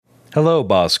Hello,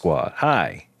 Boss Squad.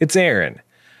 Hi, it's Aaron.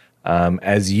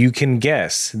 As you can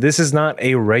guess, this is not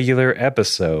a regular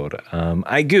episode.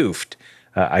 I goofed.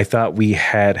 I thought we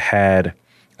had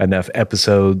enough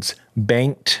episodes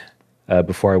banked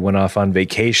before I went off on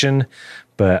vacation,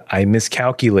 but I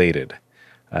miscalculated.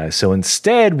 So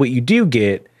instead, what you do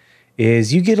get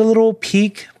is you get a little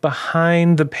peek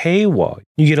behind the paywall.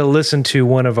 You get to listen to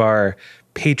one of our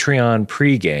Patreon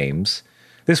pre-games.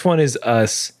 This one is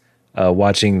us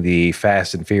watching the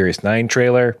Fast and Furious 9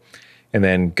 trailer and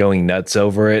then going nuts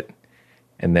over it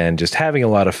and then just having a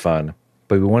lot of fun.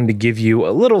 But we wanted to give you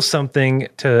a little something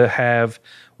to have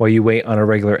while you wait on a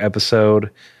regular episode.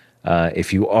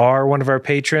 If you are one of our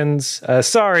patrons,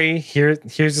 sorry, here's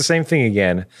the same thing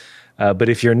again. But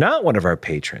if you're not one of our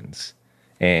patrons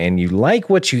and you like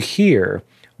what you hear,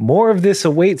 more of this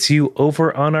awaits you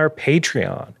over on our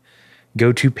Patreon.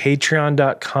 Go to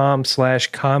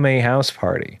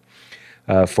patreon.com/KameHouseParty.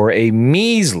 For a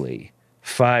measly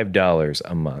 $5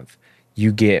 a month,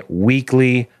 you get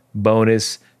weekly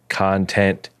bonus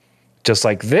content just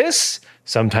like this.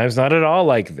 Sometimes not at all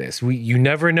like this. You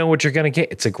never know what you're going to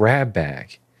get. It's a grab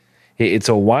bag. It's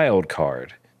a wild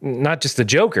card. Not just the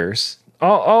Jokers.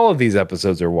 All of these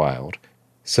episodes are wild.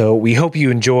 So we hope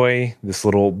you enjoy this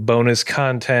little bonus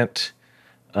content.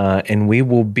 And we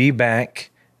will be back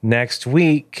next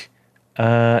week.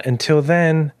 Until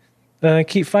then,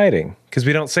 keep fighting. Because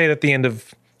we don't say it at the end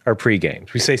of our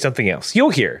pre-games. We say something else. You'll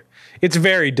hear. It's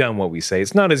very dumb what we say.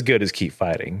 It's not as good as keep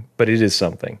fighting, but it is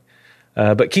something.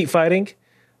 But keep fighting.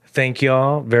 Thank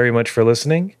y'all very much for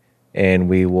listening. And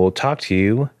we will talk to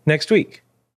you next week.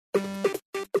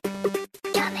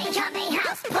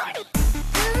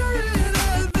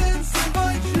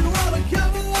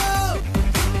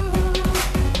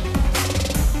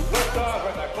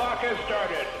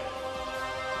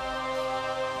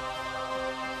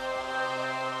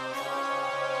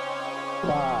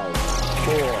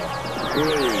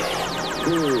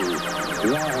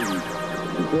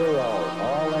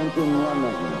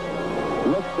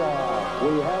 We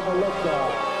have a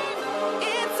liftoff.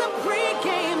 It's a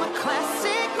pregame, a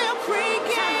classic meal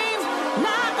pregame.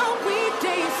 Not a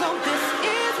weekday, so this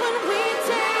is when we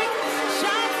take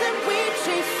shots and we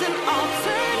chase an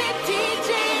alternate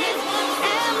DJs.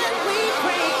 And then we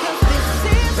break, 'cause this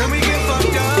is when we get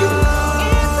fucked up.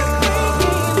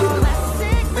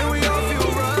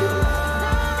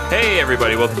 Hey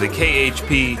everybody, welcome to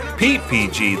KHP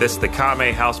PPG. This is the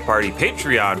Kame House Party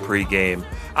Patreon pregame.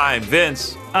 I'm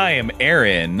Vince. I am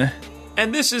Aaron.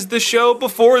 And this is the show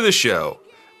before the show.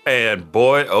 And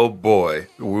boy, oh boy,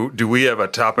 do we have a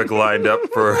topic lined up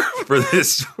for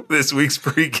this week's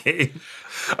pregame.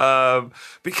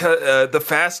 Because the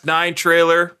Fast 9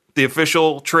 trailer, the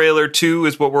official trailer 2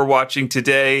 is what we're watching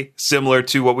today, similar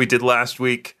to what we did last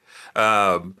week.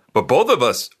 But both of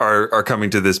us are coming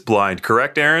to this blind,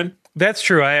 correct, Aaron? That's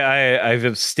true. I've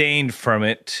abstained from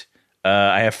it.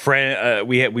 I have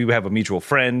we have a mutual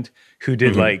friend who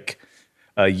did like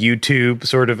a YouTube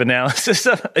sort of analysis,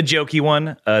 a jokey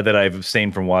one that I've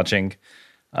abstained from watching.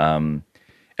 And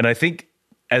I think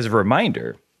as a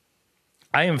reminder,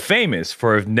 I am famous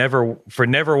for never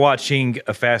watching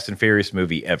a Fast and Furious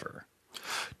movie ever.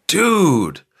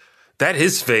 Dude, that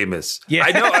is famous. Yeah.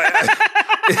 I know.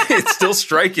 It's still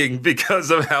striking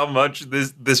because of how much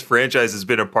this franchise has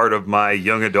been a part of my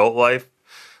young adult life.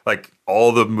 Like,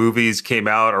 all the movies came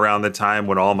out around the time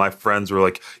when all my friends were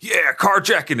like, yeah,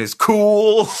 carjacking is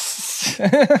cool.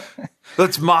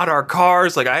 Let's mod our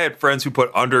cars. Like, I had friends who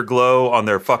put Underglow on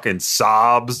their fucking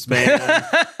Saabs, man.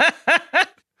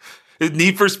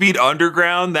 Need for Speed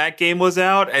Underground, that game was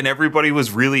out, and everybody was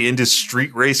really into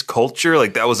street race culture.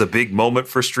 Like, that was a big moment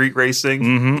for street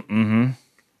racing.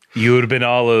 You would have been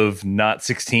all of not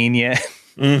 16 yet.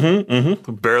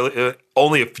 Barely.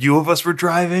 Only a few of us were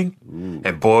driving. Ooh.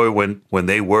 And boy, when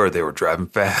they were driving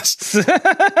fast.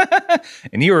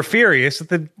 And you were furious that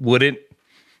they wouldn't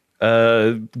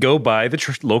go by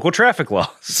the local traffic laws.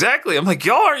 Exactly. I'm like,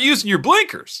 y'all aren't using your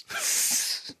blinkers.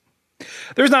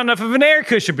 There's not enough of an air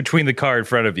cushion between the car in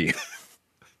front of you.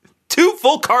 2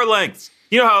 full car lengths.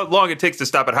 You know how long it takes to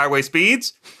stop at highway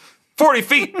speeds? 40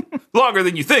 feet. Longer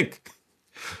than you think.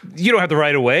 You don't have the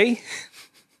right of way.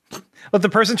 Let the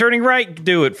person turning right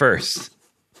do it first.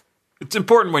 It's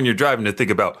important when you're driving to think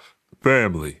about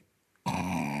family.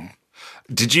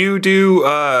 Did you do,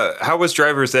 how was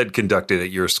driver's ed conducted at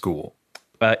your school?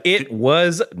 It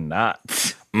was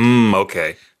not.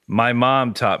 Okay. My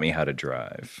mom taught me how to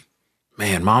drive.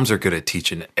 Man, moms are good at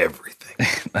teaching everything.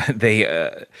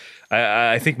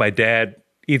 I think my dad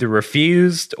either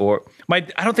refused or I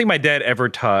don't think my dad ever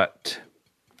taught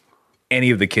any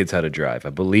of the kids how to drive.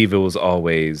 I believe it was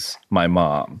always my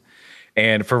mom.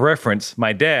 And for reference,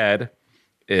 my dad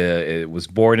was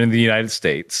born in the United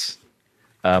States.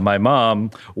 My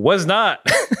mom was not.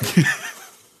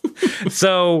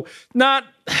 So not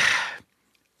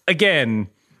again.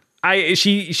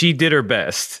 She did her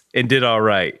best and did all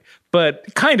right, but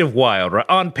kind of wild, right?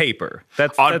 On paper.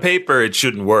 That's paper, it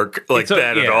shouldn't work like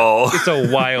that at all. It's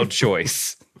a wild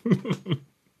choice.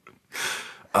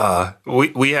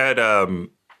 We had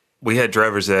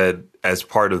driver's ed as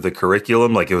part of the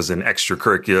curriculum. Like, it was an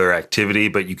extracurricular activity,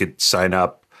 but you could sign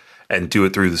up and do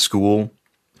it through the school.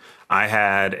 I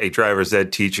had a driver's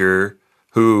ed teacher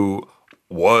who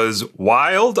was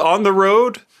wild on the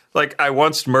road. Like, I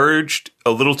once merged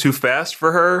a little too fast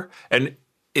for her, and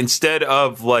instead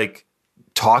of like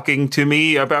talking to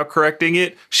me about correcting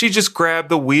it, she just grabbed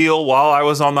the wheel while I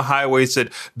was on the highway, said,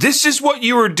 "This is what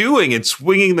you were doing," and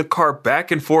swinging the car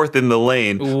back and forth in the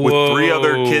lane with 3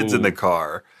 other kids in the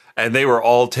car. And they were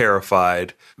all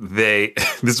terrified. This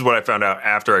is what I found out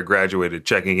after I graduated,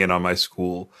 checking in on my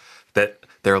school, that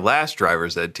their last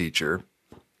driver's ed teacher,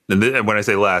 and when I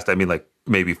say last, I mean like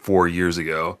maybe 4 years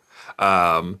ago,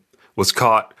 was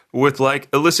caught with like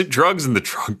illicit drugs in the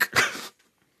trunk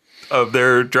of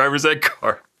their driver's ed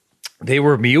car. They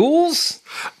were mules?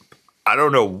 I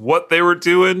don't know what they were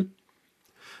doing.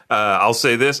 I'll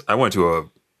say this. I went to a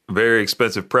very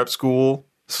expensive prep school,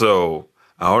 so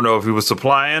I don't know if he was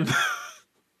supplying.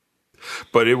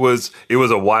 But it was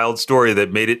a wild story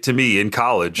that made it to me in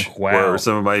college. Wow. Where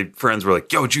some of my friends were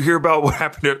like, "Yo, did you hear about what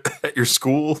happened at your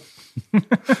school?"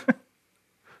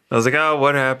 I was like, "Oh,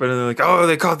 what happened?" And they're like, "Oh,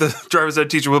 they caught the driver's ed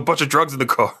teacher with a bunch of drugs in the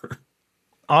car."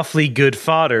 Awfully good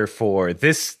fodder for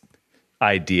this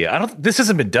idea. This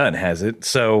hasn't been done, has it?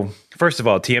 So, first of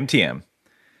all, TMTM.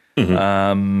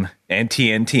 And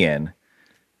TNTN.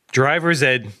 Driver's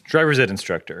ed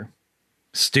instructor.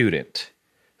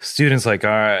 Student's like,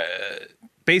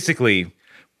 basically,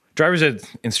 driver's ed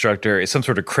instructor is some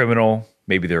sort of criminal.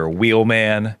 Maybe they're a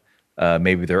wheelman.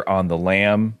 Maybe they're on the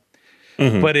lam.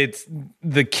 But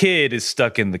the kid is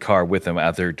stuck in the car with them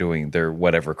out there doing their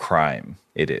whatever crime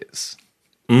it is.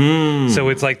 So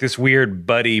it's like this weird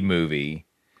buddy movie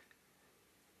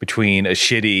between a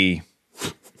shitty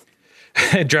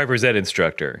driver's ed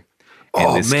instructor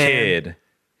and this kid.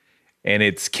 And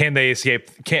it's, can they escape?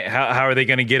 How are they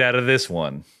going to get out of this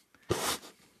one?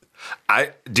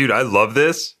 I love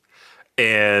this.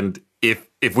 And if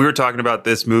we were talking about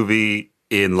this movie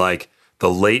in like the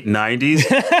late 90s,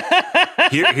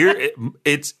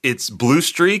 it's Blue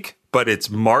Streak, but it's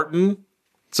Martin.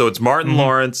 So it's Martin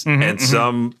Lawrence and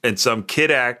some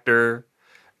kid actor.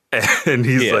 And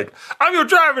he's like, "I'm your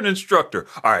driving instructor.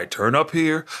 All right, turn up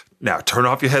here. Now turn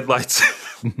off your headlights."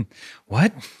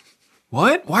 What?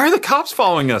 What? Why are the cops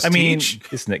following us? I mean,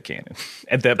 it's Nick Cannon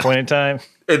at that point in time.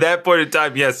 At that point in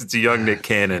time, yes, it's a young Nick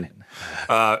Cannon.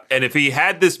 And if he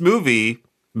had this movie,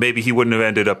 maybe he wouldn't have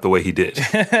ended up the way he did.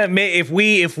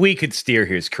 If we could steer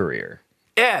his career.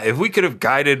 Yeah, if we could have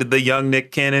guided the young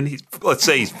Nick Cannon, let's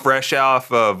say he's fresh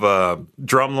off of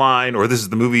Drumline, or this is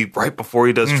the movie right before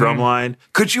he does Drumline.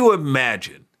 Could you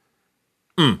imagine?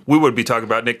 We would be talking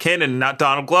about Nick Cannon, not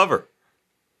Donald Glover.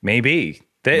 Maybe.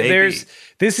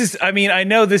 I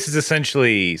know this is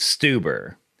essentially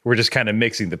Stuber. We're just kind of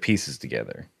mixing the pieces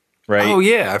together, right? Oh,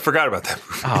 yeah, I forgot about that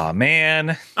movie. Oh,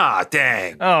 man.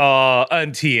 Dang. Oh,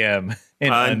 untm.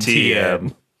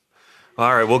 Untm.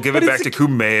 All right, we'll give it back to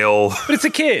Kumail. But it's a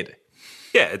kid.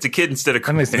 Yeah, it's a kid instead of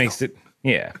Kumail. That makes it,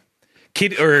 yeah.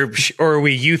 Kid, or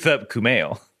we youth up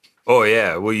Kumail. Oh,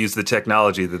 yeah, we'll use the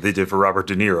technology that they did for Robert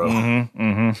De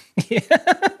Niro. Yeah.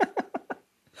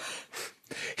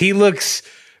 He looks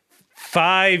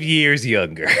 5 years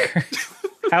younger.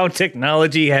 How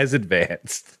technology has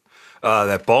advanced.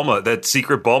 That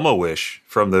secret Bulma wish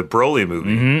from the Broly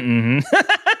movie.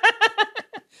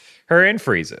 Her and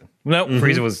Frieza. No,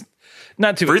 Frieza was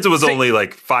not too. Frieza was only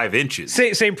like 5 inches.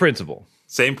 Same principle.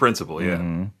 Same principle,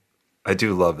 yeah. I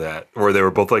do love that. Where they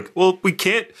were both like, "Well, we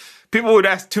can't." People would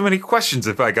ask too many questions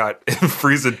if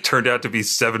Frieza turned out to be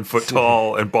 7 foot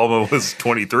tall and Bulma was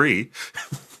 23.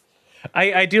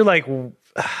 I do like.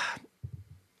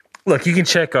 Look, you can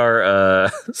check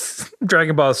our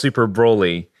Dragon Ball Super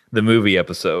Broly, the movie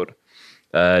episode,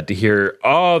 to hear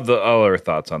all our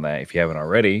thoughts on that if you haven't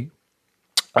already.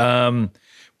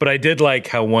 But I did like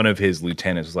how one of his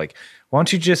lieutenants was like, "Why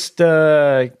don't you just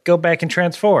go back and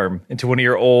transform into one of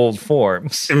your old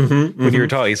forms when you were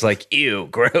tall?" He's like, "Ew,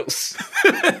 gross.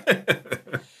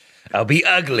 I'll be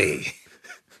ugly.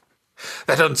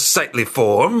 That unsightly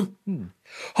form."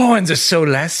 Horns are so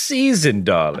last season,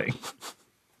 darling.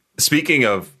 Speaking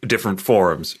of different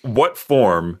forms, what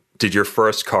form did your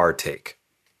first car take?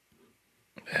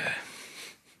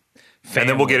 And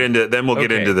then we'll get into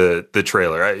the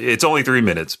trailer. It's only 3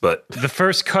 minutes, but the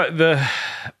first car,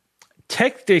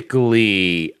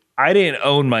 technically, I didn't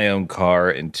own my own car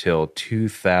until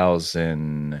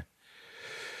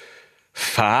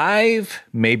 2005,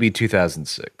 maybe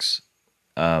 2006.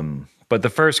 But the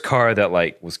first car that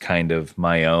like was kind of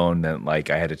my own that like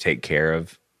I had to take care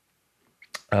of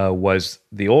was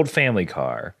the old family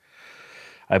car.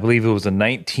 I believe it was a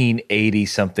 1980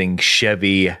 something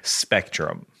Chevy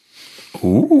Spectrum.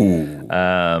 ooh,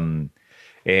 And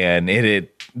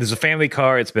there's a family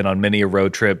car. It's been on many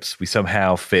road trips. We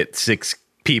somehow fit 6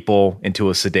 people into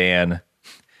a sedan,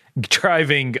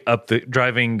 driving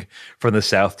from the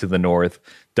south to the north.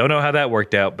 Don't know how that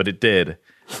worked out, but it did.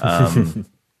 And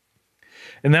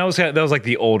that was like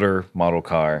the older model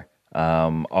car.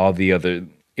 All the other,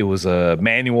 it was a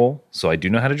manual, so I do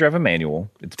know how to drive a manual.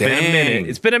 It's been a minute.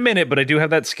 It's been a minute, but I do have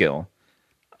that skill.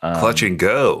 clutch and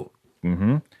go.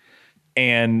 And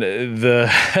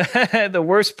the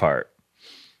worst part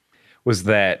was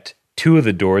that 2 of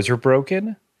the doors were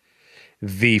broken.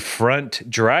 The front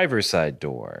driver's side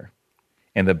door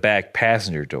and the back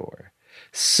passenger door.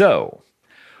 So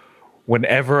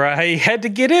whenever I had to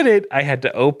get in it, I had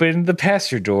to open the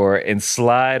passenger door and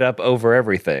slide up over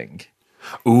everything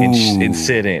and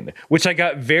sit in, which I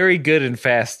got very good and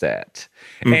fast at.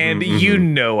 And you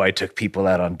know I took people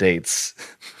out on dates.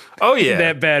 Oh yeah,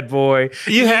 That bad boy.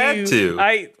 You had to.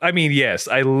 I mean, yes,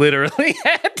 I literally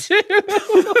had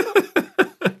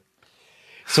to.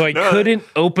 So I couldn't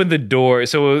open the door.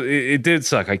 So it did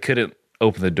suck. I couldn't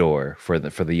open the door for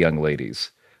the young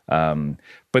ladies. But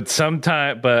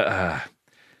why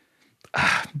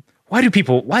did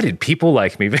people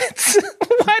like me, Vince?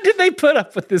 Why did they put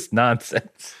up with this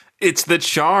nonsense? It's the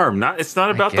charm. It's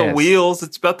not about the guess. wheels.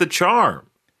 It's about the charm.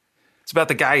 It's about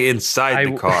the guy inside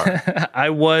the car. I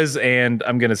was, and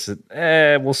I'm gonna say,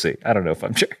 we'll see. I don't know if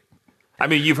I'm sure. I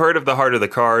mean, you've heard of the heart of the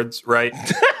cards, right?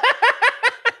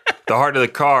 The heart of the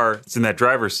car, it's in that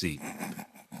driver's seat.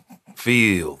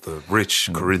 Feel the rich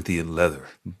Corinthian leather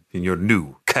in your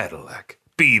new Cadillac.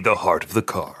 Be the heart of the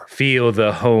car. Feel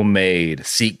the homemade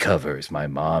seat covers my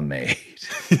mom made.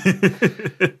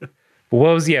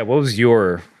 What was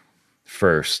your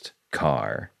first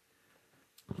car,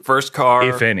 First car,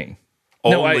 if any?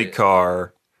 only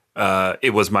car.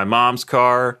 It was my mom's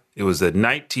car. It was a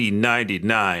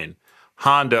 1999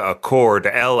 Honda Accord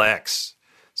LX.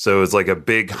 So it was like a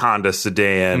big Honda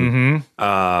sedan.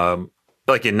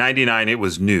 Like in 99, it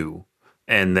was new.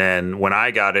 And then when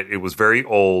I got it, it was very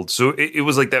old. So it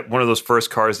was like that one of those first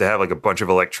cars that have like a bunch of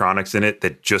electronics in it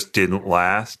that just didn't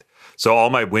last. So all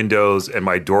my windows and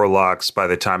my door locks by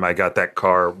the time I got that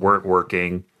car weren't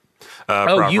working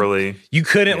properly. You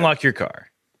couldn't lock your car.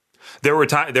 There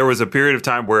was a period of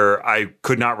time where I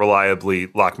could not reliably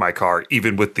lock my car,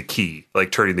 even with the key,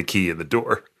 like turning the key in the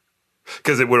door,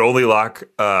 because it would only lock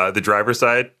the driver's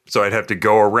side. So I'd have to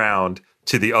go around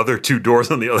to the other 2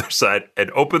 doors on the other side and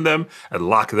open them and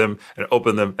lock them and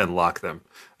open them and lock them.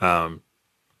 But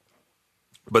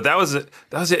that was it.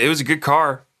 It was a good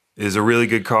car. It was a really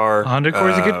good car. Honda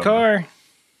Accord's a good car.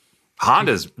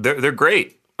 Hondas, they're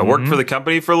great. I worked for the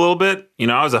company for a little bit. You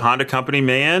know, I was a Honda company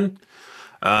man.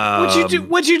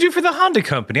 What'd you do for the Honda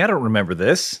company? I don't remember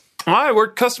this. I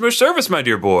worked customer service, my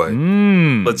dear boy.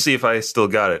 Let's see if I still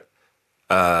got it.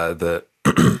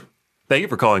 Thank you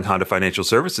for calling Honda Financial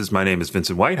Services. My name is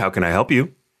Vincent White. How can I help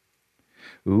you?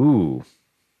 Ooh.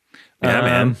 Yeah,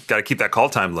 man. Got to keep that call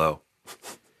time low.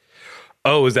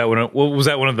 Oh, was that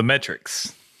one of the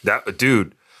metrics?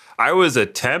 Dude, I was a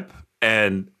temp,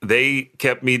 and they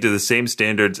kept me to the same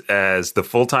standards as the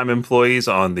full-time employees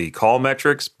on the call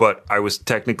metrics, but I was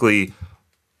technically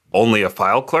only a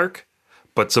file clerk,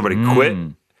 but somebody quit.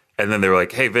 And then they were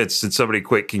like, hey, Vince, since somebody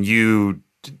quit, can you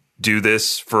do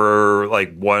this for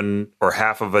like one or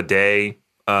half of a day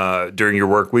during your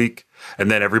work week? And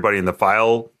then everybody in the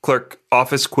file clerk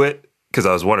office quit because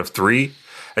I was one of 3.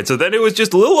 And so then it was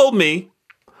just little old me.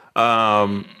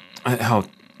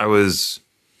 I was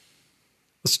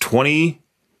 20,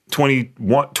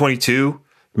 21, 22,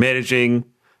 managing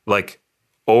like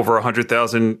over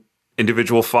 100,000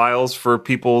 individual files for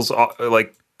people's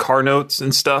like car notes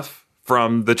and stuff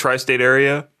from the tri-state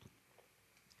area,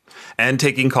 and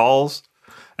taking calls,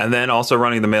 and then also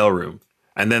running the mailroom.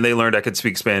 And then they learned I could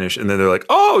speak Spanish, and then they're like,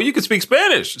 "Oh, you can speak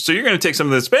Spanish, so you're going to take some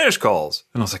of the Spanish calls."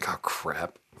 And I was like, "Oh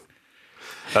crap!"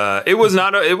 It was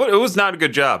not a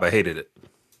good job. I hated it,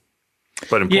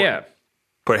 but important. Yeah.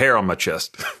 Put hair on my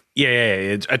chest. Yeah.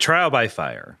 It's a trial by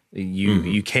fire.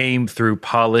 You came through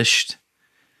polished,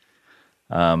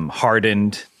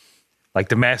 hardened, like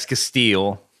Damascus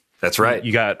steel. That's right.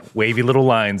 You got wavy little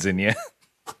lines in you.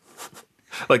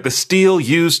 Like the steel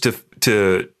used to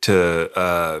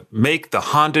make the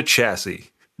Honda chassis.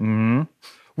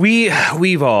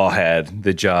 We've all had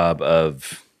the job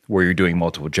of where you're doing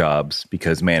multiple jobs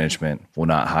because management will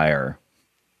not hire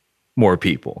more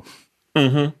people.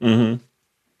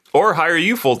 Or hire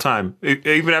you full time,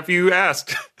 even after you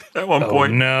asked at one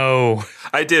point. No.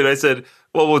 I did. I said,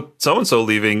 well, with so-and-so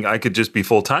leaving, I could just be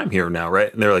full time here now,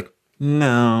 right? And they're like,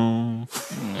 no.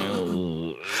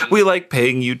 We like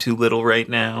paying you too little right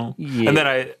now. Yeah.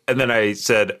 And then I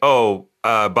said, oh,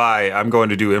 bye. I'm going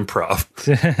to do improv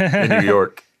in New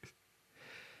York.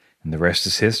 And the rest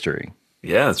is history.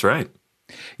 Yeah, that's right.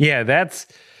 Yeah, that's...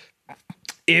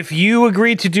 If you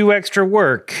agree to do extra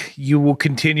work, you will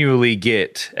continually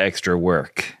get extra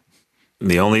work.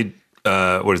 The only,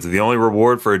 the only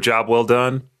reward for a job well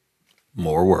done?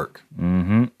 More work.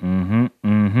 I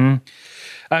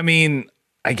mean,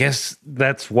 I guess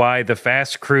that's why the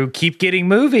Fast crew keep getting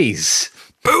movies.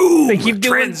 Boom! They keep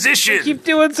doing, Transition! They keep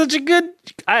doing such a good,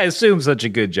 I assume such a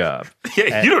good job.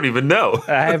 Yeah, you don't even know.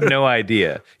 I have no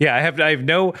idea. Yeah,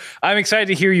 I'm excited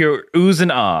to hear your oohs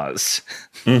and ahs.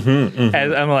 And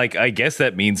I'm like, I guess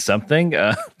that means something.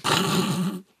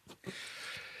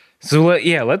 So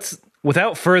let's,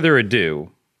 without further ado,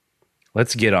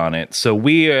 let's get on it. So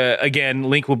we, again,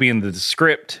 link will be in the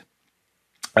script.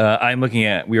 We are looking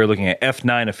at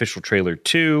F9 official trailer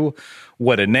 2.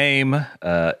 What a name.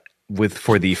 And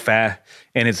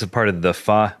it's a part of the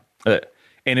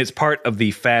it's part of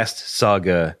the Fast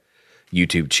Saga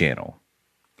YouTube channel.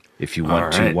 If you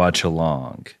want to watch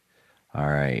along. All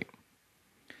right.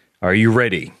 Are you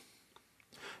ready?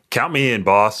 Count me in,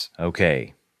 boss.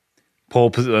 Okay.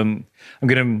 I'm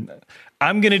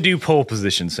gonna do pole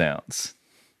position sounds.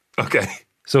 Okay.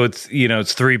 So it's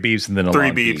it's 3 beeps and then a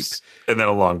long beep. 3 beeps and then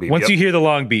a long beep. Once you hear the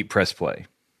long beep, press play.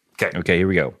 Okay. Okay, here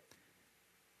we go.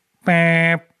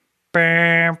 Bam,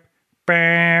 bam,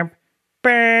 bam,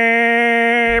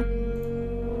 bam.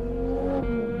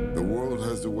 The world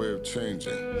has a way of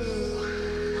changing.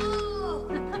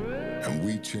 And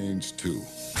we change too.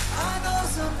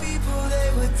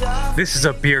 This is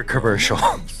a beer commercial.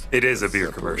 It is a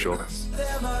beer commercial. All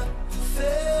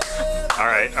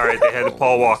right. They had the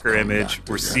Paul Walker image.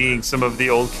 We're seeing some of the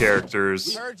old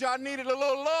characters. Heard y'all needed a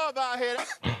little love out here.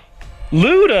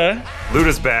 Luda?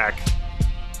 Luda's back.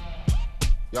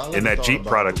 Y'all In that ever Jeep thought about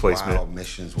product the placement. wild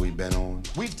missions we've been on.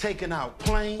 We've taken out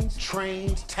planes,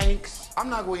 trains, tanks. I'm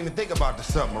not going to even think about the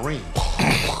submarine.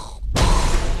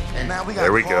 And now we got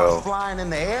There we cars go. flying in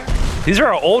the air. These are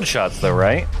our old shots, though,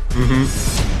 right?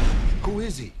 Who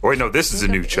is he? Wait, no, this is a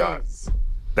new shot.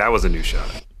 That was a new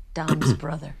shot. Dom's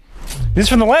brother. This is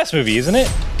from the last movie, isn't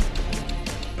it?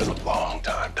 Been a long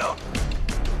time, Dom.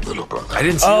 Little brother. I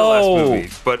didn't see the Oh. last movie,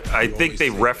 but I think they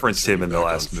referenced him in the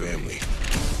last movie.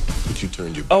 But you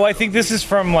turned your Oh, I think this is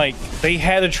from, they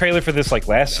had a trailer for this,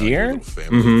 last year? Is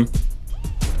in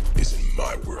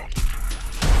my world.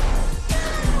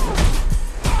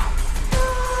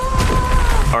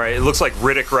 All right, it looks like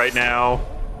Riddick right now.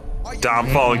 Dom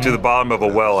falling to the bottom of a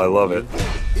well. I love it.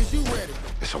 Is you ready?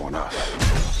 It's on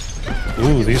us.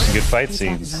 Ooh, these are good fight He's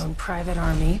got his scenes. own private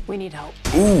army. We need help.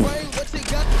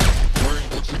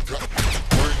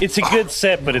 It's a good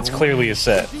set, but it's clearly a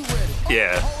set.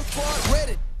 Yeah.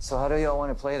 So how do y'all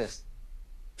want to play this?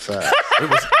 Fast.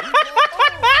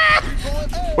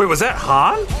 Wait, was that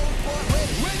Han?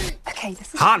 Okay,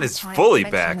 this is Han is time fully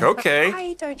to back, mention this, but okay.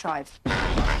 I don't drive.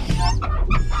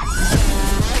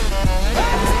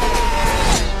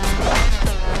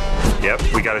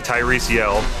 Yep, we got a Tyrese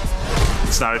yell.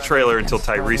 It's not a trailer until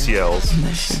Tyrese yells.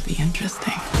 This should be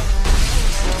interesting.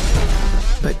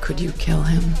 But could you kill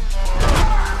him?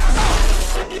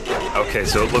 Okay,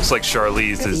 so it looks like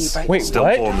Charlize is Wait, still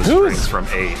what? pulling the Who's- strings from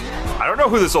 8. I don't know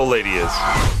who this old lady is.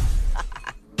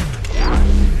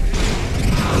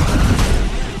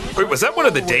 Wait, was that one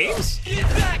of the dames?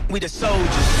 We the soldiers.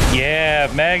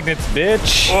 Yeah, magnets,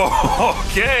 bitch. Oh,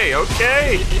 okay.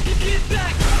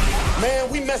 Man,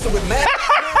 we messing with Matt.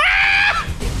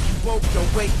 Woke,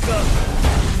 don't wake up.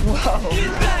 Whoa.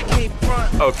 Came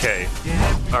front, Okay.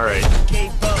 All right.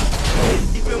 gave up.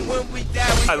 Even when we die,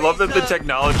 we I love that the raise up.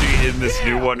 technology in this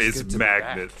new one is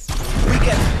magnets. We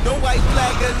got no white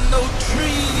flag and no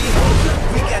treaty.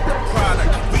 We got the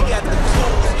product. We got the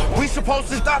tools. We supposed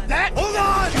to stop that? Hold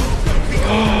on. We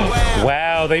go wild.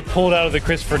 Wow, they pulled out of the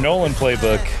Christopher Nolan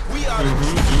playbook. We are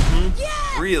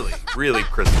Really,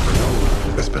 Christopher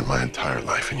Nolan. I spent my entire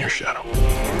life in your shadow.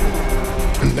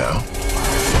 And now,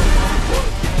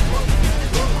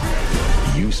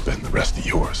 you spend the rest of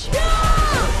yours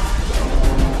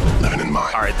living in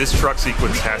mine. All right, this truck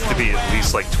sequence has to be at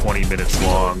least like 20 minutes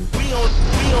long. We on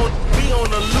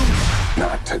the loose.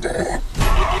 Not today.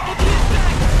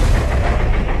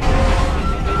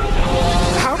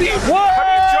 How do you jump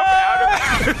out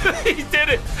of it? He did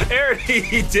it. Aaron,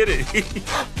 he did it.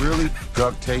 Really?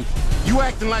 Duct tape? You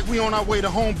acting like we on our way to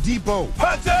Home Depot.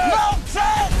 Hunter! No,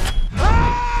 Ted!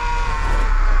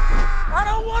 I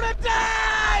don't want to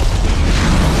die!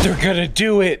 They're gonna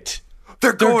do it.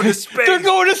 They're going to space. They're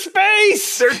going to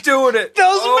space. They're doing it.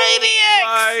 Those maniacs.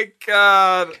 My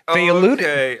God. They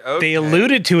alluded. They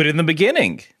alluded to it in the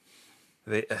beginning.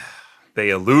 They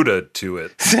alluded to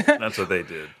it. That's what they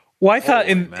did. Well, I thought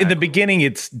in the beginning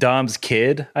it's Dom's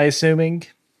kid. I assuming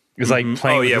it was like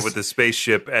playing. With the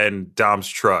spaceship and Dom's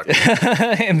truck.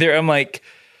 And I'm like,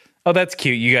 oh, that's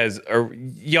cute.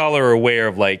 Y'all are aware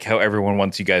of like how everyone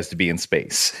wants you guys to be in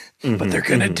space, but they're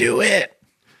gonna do it.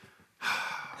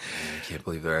 I can't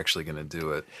believe they're actually gonna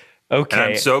do it. Okay,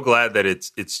 and I'm so glad that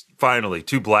it's finally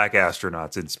 2 black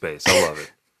astronauts in space. I love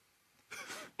it.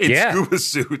 In scuba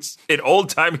suits, in old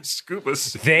timey scuba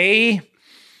suits.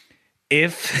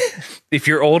 If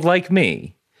you're old like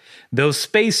me, those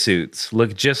spacesuits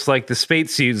look just like the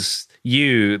spacesuits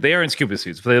they are in scuba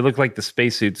suits, but they look like the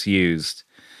spacesuits used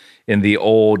in the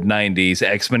old 90s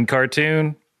X-Men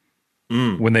cartoon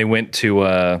when they went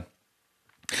to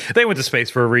space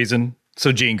for a reason,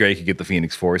 so Jean Grey could get the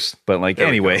Phoenix Force. But like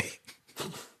anyway,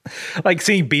 like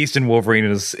seeing Beast and Wolverine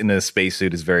in a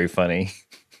spacesuit is very funny.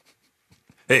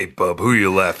 Hey, bub, who are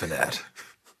you laughing at?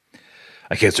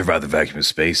 I can't survive the vacuum of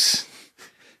space.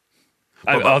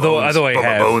 Although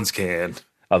my bones can.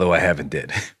 Although I haven't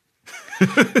did.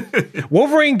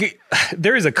 Wolverine.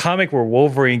 There is a comic where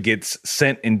Wolverine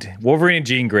and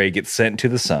Jean Grey get sent to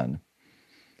the sun.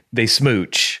 They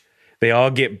smooch. They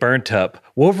all get burnt up.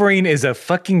 Wolverine is a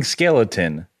fucking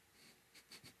skeleton.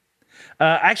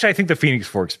 Actually, I think the Phoenix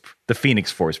Force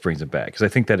brings it back because I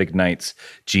think that ignites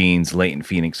Jean's latent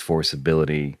Phoenix Force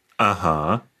ability.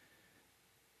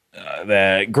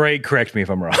 That Greg, correct me if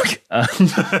I'm wrong.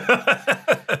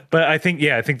 But I think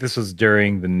this was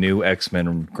during the new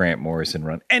X-Men Grant Morrison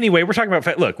run. Anyway, we're talking about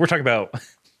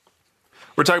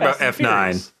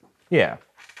F9. Yeah.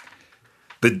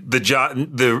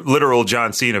 The literal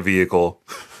John Cena vehicle.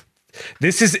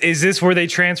 Is this where they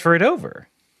transfer it over?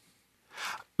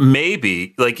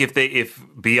 Maybe like if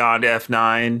beyond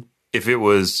F9, if it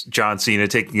was John Cena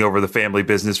taking over the family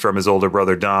business from his older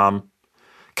brother Dom.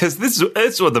 Because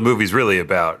it's what the movie's really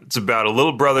about. It's about a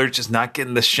little brother just not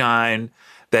getting the shine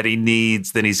that he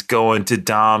needs. Then he's going to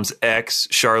Dom's ex,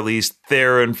 Charlize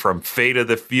Theron from Fate of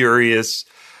the Furious.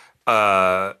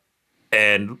 And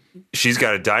she's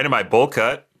got a dynamite bowl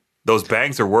cut. Those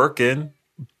bangs are working.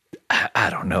 I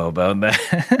don't know about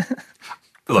that.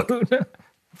 Look,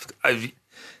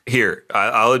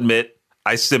 I'll admit,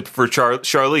 I simped for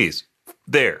Charlize.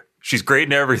 There. She's great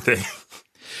in everything.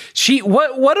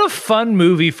 What a fun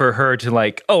movie for her to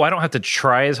like, oh, I don't have to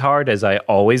try as hard as I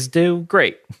always do.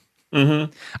 Great. I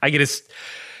get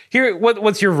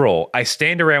what's your role? I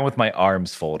stand around with my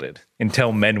arms folded and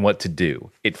tell men what to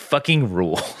do. It fucking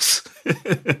rules.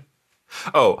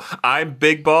 Oh, I'm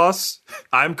big boss?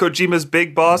 I'm Kojima's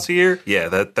big boss here? Yeah,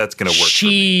 that's going to work.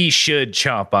 She should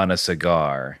chomp on a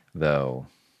cigar, though.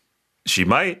 She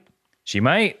might.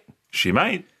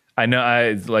 I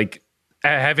know,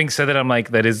 having said that, I'm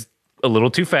like, that is a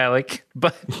little too phallic,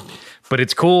 but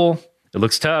it's cool. It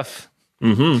looks tough.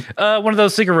 One of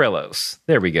those cigarillos.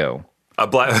 There we go. A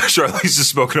black Charlize is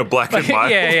smoking a black and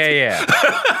mild. Yeah.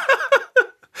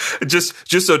 just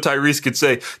so Tyrese could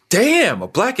say, "Damn, a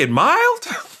black and mild."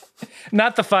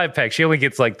 Not the 5-pack. She only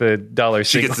gets like the $1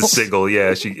 She singles. gets the single.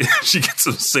 Yeah, she gets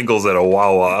some singles at a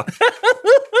Wawa.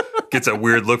 Gets a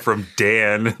weird look from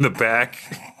Dan in the back.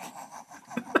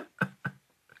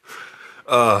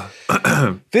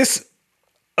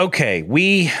 Okay,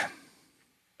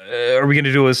 are we going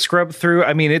to do a scrub through?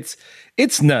 I mean,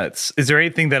 it's nuts. Is there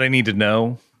anything that I need to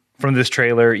know from this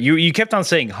trailer? You kept on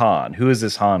saying Han. Who is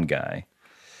this Han guy?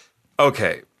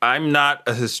 Okay, I'm not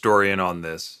a historian on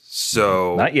this,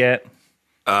 so not yet.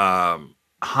 Han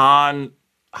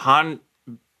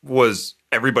was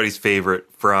everybody's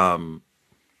favorite from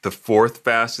the 4th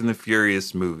Fast and the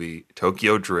Furious movie,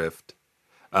 Tokyo Drift.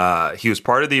 He was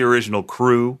part of the original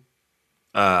crew.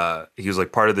 He was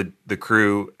like part of the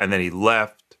crew, and then he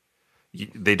left.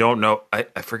 They don't know. I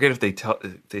forget if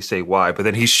they say why, but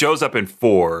then he shows up in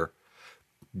 4,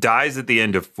 dies at the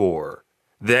end of 4.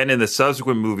 Then in the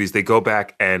subsequent movies, they go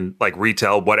back and like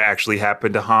retell what actually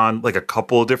happened to Han like a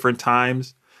couple of different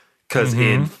times. Because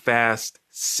in Fast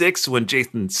 6, when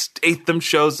Jason Statham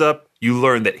shows up, you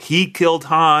learn that he killed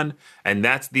Han, and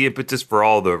that's the impetus for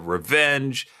all the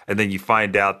revenge. And then you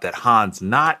find out that Han's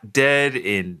not dead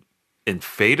in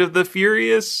Fate of the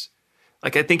Furious.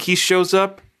 Like, I think he shows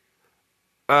up,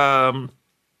 like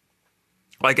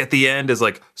at the end is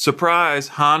like, surprise,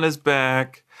 Han is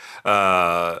back.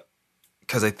 Because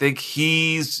I think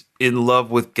he's in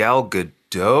love with Gal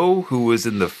Gadot, who was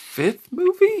in the 5th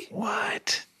movie.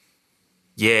 What?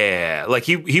 Yeah, like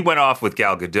he went off with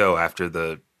Gal Gadot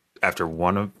after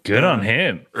one of Good on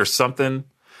him. or something.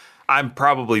 I'm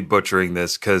probably butchering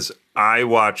this because I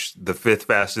watched the 5th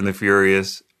Fast and the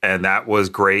Furious, and that was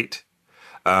great.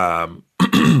 Because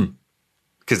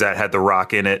that had The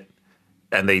Rock in it,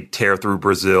 and they tear through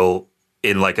Brazil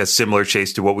in like a similar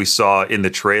chase to what we saw in the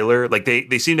trailer. Like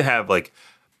they seem to have like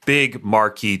big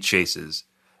marquee chases,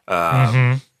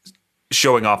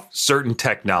 showing off certain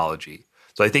technology.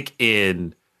 So I think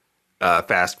in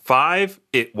Fast 5,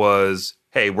 it was,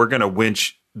 hey, we're going to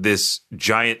winch this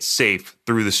giant safe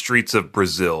through the streets of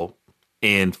Brazil.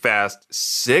 In Fast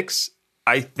 6,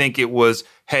 I think it was,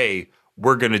 hey,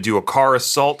 we're going to do a car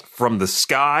assault from the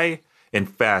sky. In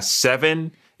Fast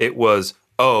 7, it was,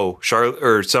 oh,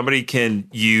 somebody can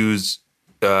use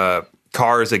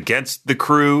cars against the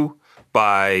crew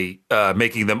by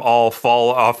making them all fall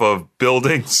off of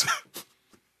buildings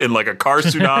in like a car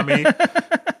tsunami.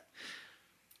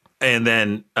 And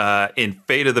then in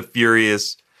Fate of the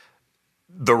Furious,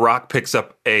 The Rock picks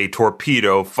up a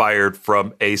torpedo fired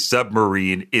from a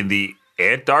submarine in the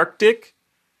Antarctic.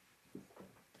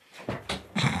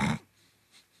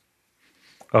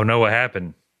 Oh no, what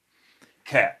happened?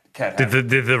 Cat. Did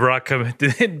the Rock come?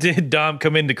 Did Dom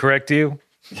come in to correct you?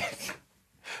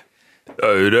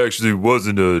 It actually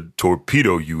wasn't a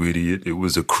torpedo, you idiot. It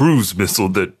was a cruise missile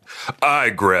that I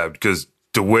grabbed because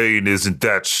Dwayne isn't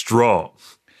that strong.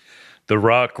 The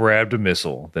Rock grabbed a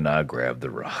missile, then I grabbed the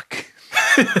Rock.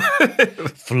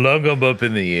 Flung him up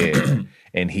in the air,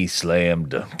 and he slam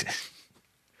dunked it.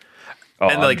 Oh,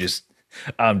 And, like-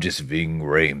 I'm just Ving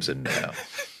Rhames now.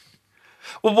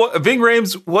 Well, Ving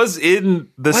Rhames was in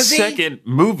the Was he? second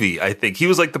movie, I think. He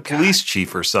was like the police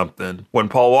chief or something when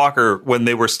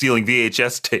they were stealing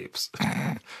VHS tapes.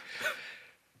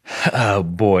 Oh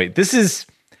boy, this is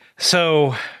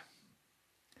so.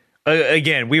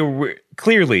 Again, we're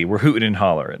clearly hooting and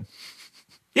hollering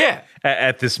Yeah.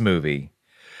 at this movie.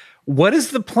 What is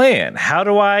the plan?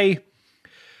 I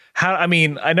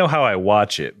mean, I know how I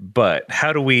watch it, but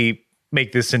how do we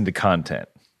make this into content?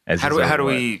 How do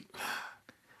we?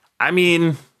 I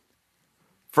mean,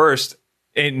 first,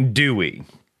 And do we?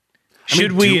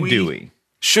 Should Should we and do we?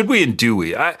 Should we and do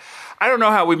we? I don't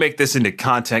know how we make this into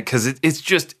content because it's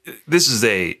just this is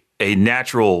a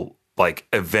natural like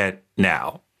event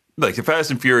now. Like the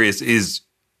Fast and Furious is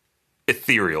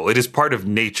ethereal. It is part of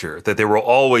nature that there will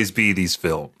always be these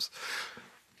films.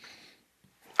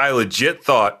 I legit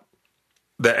thought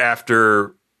that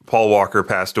after Paul Walker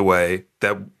passed away,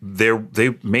 that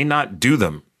they may not do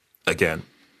them again.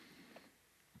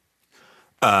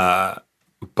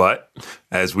 But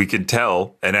as we can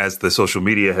tell, and as the social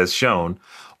media has shown,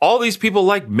 all these people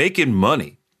like making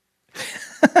money.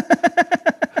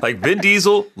 Like Vin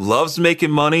Diesel loves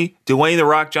making money. Dwayne "The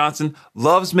Rock" Johnson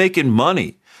loves making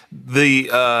money. The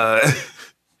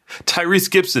Tyrese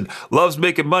Gibson loves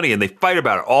making money, and they fight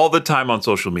about it all the time on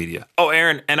social media. Oh,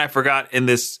 Aaron, and I forgot in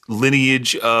this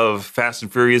lineage of Fast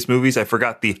and Furious movies, I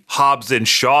forgot the Hobbs and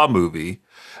Shaw movie,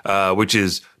 which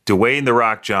is Dwayne "The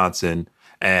Rock" Johnson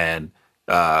and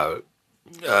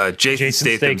Jason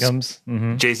Statham's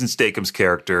Jason Statham's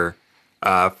character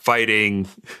fighting.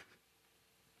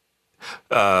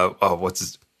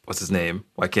 What's his name?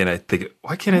 Why can't I think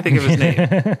of his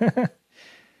name?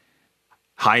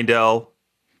 Heimdall.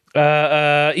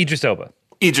 Idris Elba.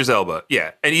 Idris Elba,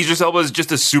 yeah, and Idris Elba is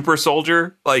just a super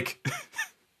soldier. Like,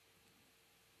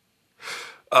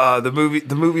 the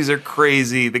movies are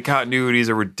crazy. The continuities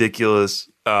are ridiculous.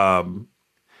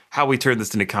 How we turn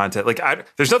this into content, like,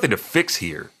 there's nothing to fix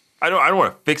here. I don't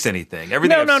want to fix anything.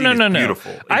 Everything I've seen is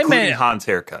beautiful, including Han's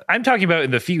haircut. I'm talking about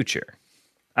in the future.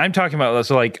 I'm talking about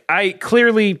so like I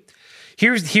clearly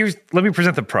here's let me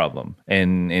present the problem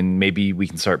and maybe we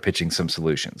can start pitching some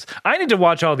solutions. I need to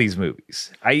watch all these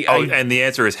movies. And the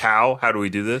answer is how? How do we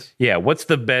do this? Yeah, what's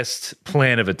the best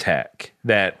plan of attack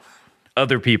that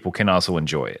other people can also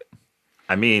enjoy it?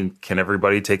 I mean, can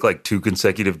everybody take like 2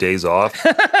 consecutive days off?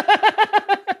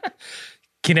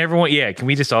 Can everyone? Yeah, can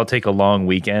we just all take a long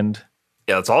weekend?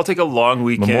 Yeah, let's all take a long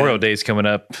weekend. Memorial Day's coming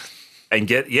up. And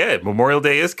Memorial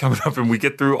Day is coming up, and we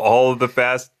get through all of the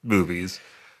Fast movies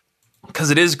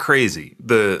because it is crazy.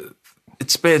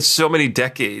 It spans so many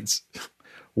decades.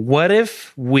 What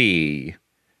if we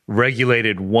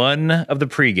regulated one of the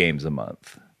pre-games a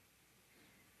month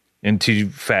into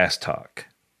Fast Talk,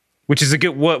 which is a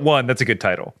good one. That's a good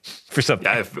title for something.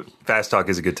 Yeah, Fast Talk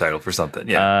is a good title for something.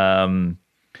 Yeah.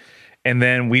 And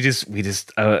then we just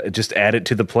add it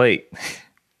to the plate.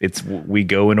 We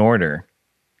go in order.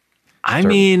 I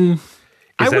mean,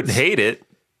 I wouldn't hate it,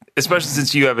 especially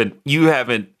since you haven't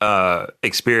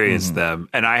experienced them,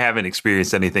 and I haven't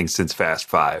experienced anything since Fast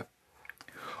 5.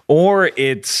 Or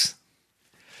it's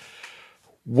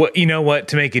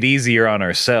to make it easier on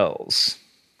ourselves.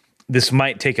 This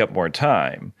might take up more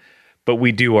time, but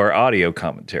we do our audio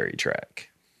commentary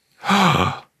track.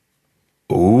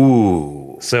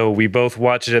 Ooh. So we both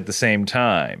watch it at the same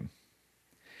time.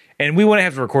 And we wouldn't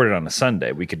have to record it on a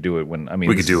Sunday. We could do it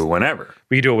we could do it whenever.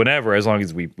 We could do it whenever, as long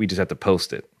as we just have to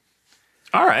post it.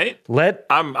 All right. Let's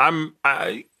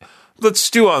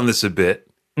stew on this a bit.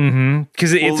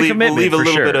 Because it's a commitment. We'll leave a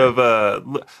little sure. bit of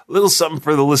little something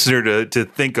for the listener to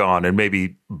think on and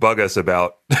maybe bug us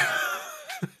about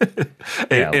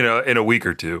in a week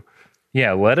or two.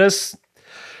 Yeah, let us.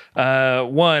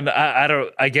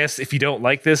 I guess if you don't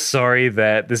like this, sorry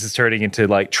that this is turning into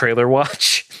like trailer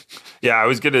watch. Yeah, I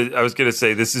was gonna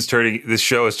say this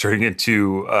show is turning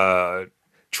into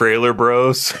Trailer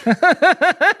Bros.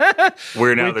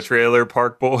 We're now the Trailer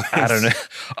Park Boys. I don't know.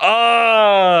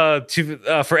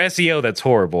 For SEO, that's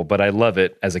horrible, but I love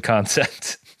it as a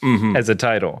concept, as a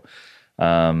title.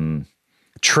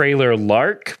 Trailer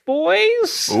Lark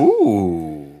Boys.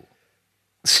 Ooh.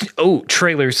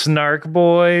 Trailer Snark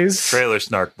Boys. Trailer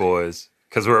Snark Boys.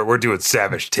 Because we're doing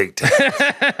savage TikTok.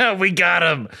 We got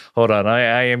him. Hold on,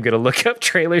 I am gonna look up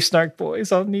Trailer Snark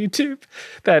Boys on YouTube.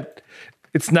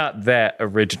 It's not that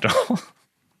original.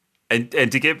 And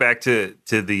to get back to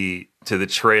the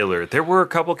trailer, there were a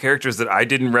couple characters that I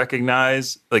didn't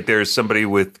recognize. Like there's somebody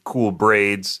with cool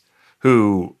braids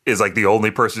who is like the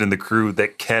only person in the crew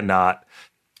that cannot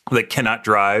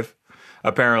drive,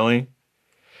 apparently.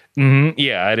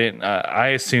 Yeah, I didn't. I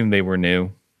assumed they were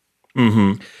new.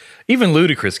 Even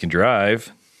Ludacris can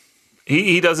drive.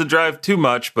 He doesn't drive too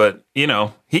much, but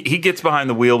he gets behind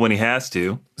the wheel when he has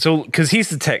to. So, because he's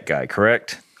the tech guy,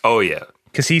 correct? Oh yeah,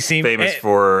 because he seems famous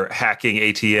for hacking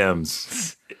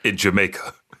ATMs in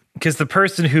Jamaica. Because the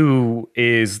person who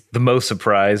is the most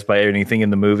surprised by anything in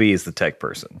the movie is the tech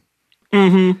person.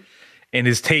 And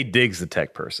is Taye Diggs the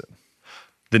tech person?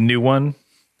 The new one?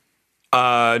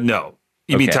 No.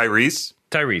 You mean Tyrese?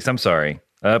 Tyrese, I'm sorry.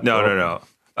 No.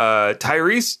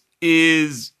 Tyrese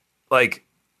is like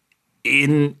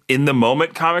in the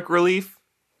moment comic relief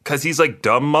because he's like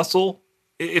dumb muscle,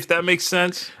 if that makes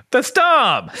sense. That's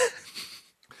Dom.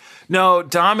 No,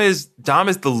 Dom is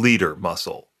the leader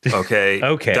muscle. Okay.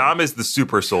 Okay. Dom is the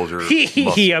super soldier. He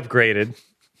upgraded.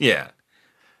 Yeah.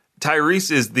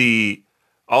 Tyrese is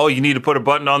you need to put a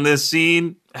button on this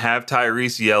scene, have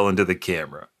Tyrese yell into the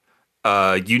camera.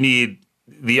 You need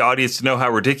the audience to know how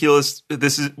ridiculous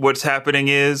this is. What's happening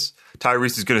is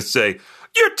Tyrese is going to say,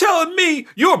 "You're telling me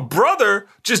your brother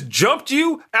just jumped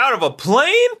you out of a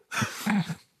plane?"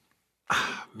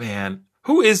 Man,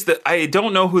 who is I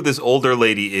don't know who this older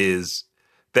lady is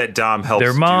that Dom helps.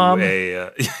 Their mom.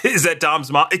 Is that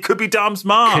Dom's mom? It could be Dom's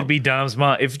mom. Could be Dom's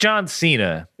mom. If John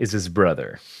Cena is his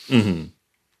brother,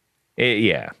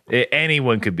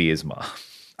 anyone could be his mom.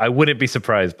 I wouldn't be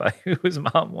surprised by who his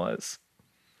mom was.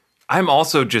 I'm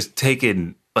also just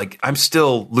I'm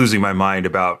still losing my mind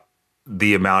about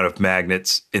the amount of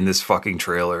magnets in this fucking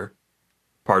trailer.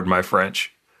 Pardon my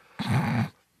French.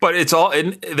 But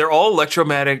they're all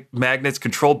electromagnetic magnets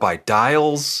controlled by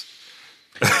dials.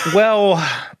 Well,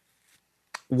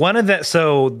 one of that.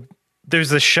 So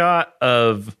there's a shot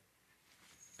of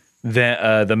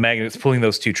the magnets pulling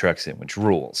those two trucks in, which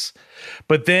rules.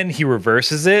 But then he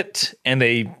reverses it, and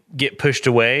they get pushed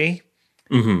away.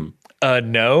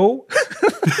 No.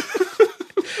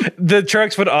 The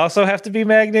trucks would also have to be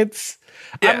magnets.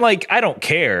 Yeah. I'm like, I don't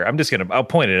care. I'll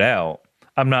point it out.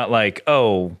 I'm not like,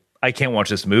 oh, I can't watch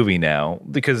this movie now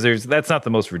because that's not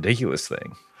the most ridiculous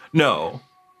thing. No,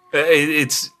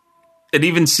 and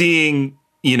even seeing,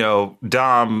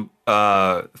 Dom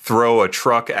throw a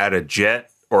truck at a jet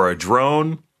or a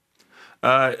drone,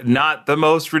 not the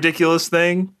most ridiculous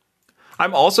thing.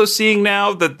 I'm also seeing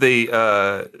now that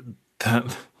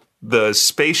the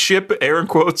spaceship, air in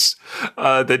quotes,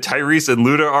 that Tyrese and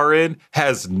Luda are in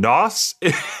has NOS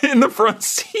in the front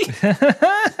seat.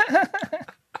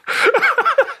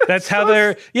 That's how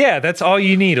that's all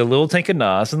you need. A little tank of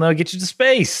NOS and they'll get you to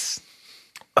space.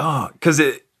 Oh,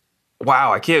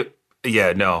 I can't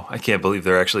believe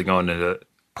they're actually going into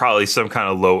probably some kind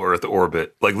of low Earth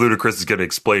orbit. Like Ludacris is going to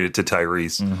explain it to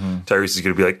Tyrese. Tyrese is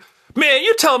going to be like, man,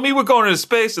 you're telling me we're going into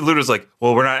space? And Ludo's like,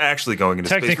 well, we're not actually going into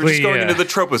space. We're Technically, just going yeah. into the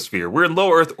troposphere. We're in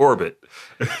low Earth orbit.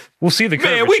 We'll see the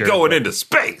Man, we curvature, going but- into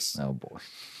space. Oh boy.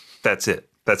 That's it.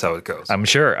 That's how it goes. I'm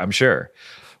sure.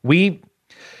 We,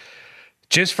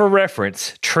 just for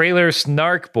reference, Trailer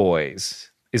Snark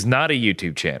Boys is not a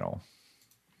YouTube channel.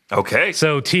 Okay.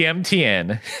 So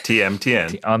TMTN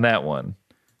TMTN. on that one.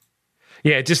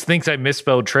 Yeah, it just thinks I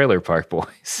misspelled Trailer Park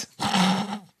Boys,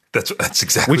 That's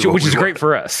exactly which what is we great want.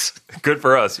 for us. Good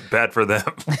for us. Bad for them.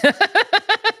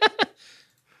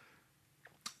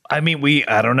 I mean,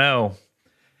 I don't know.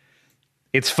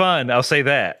 It's fun. I'll say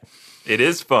that. It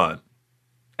is fun.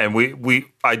 And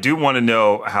I do want to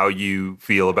know how you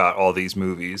feel about all these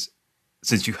movies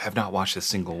since you have not watched a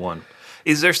single one.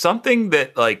 Is there something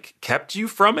that like kept you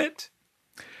from it?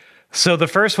 So the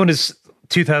first one is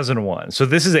 2001. So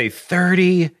this is a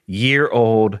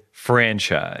 30-year-old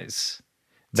franchise.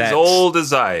 It's as old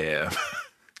as I am.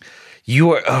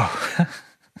 You are. Oh,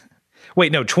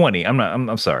 wait, no, 20.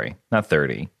 I'm sorry, not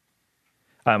 30.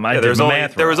 I did There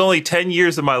math was wrong. only 10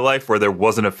 years of my life where there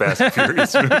wasn't a Fast and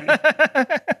Furious movie.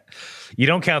 You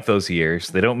don't count those years.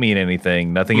 They don't mean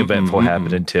anything. Nothing eventful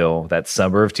happened until that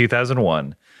summer of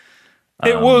 2001.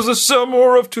 It was the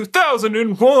summer of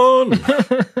 2001.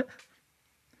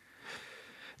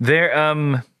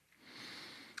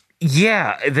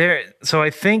 So I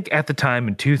think at the time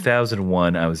in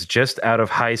 2001, I was just out of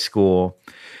high school,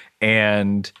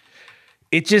 and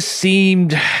it just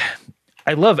seemed,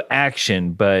 I love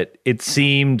action, but it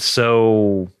seemed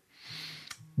so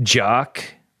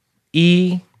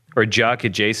jock-y or jock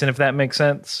adjacent, if that makes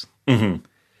sense. Mm-hmm.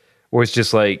 Or it's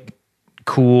just like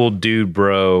cool dude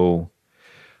bro.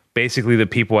 Basically the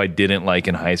people I didn't like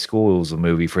in high school, it was a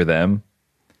movie for them.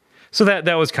 So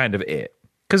that was kind of it.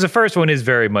 Because the first one is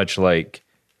very much like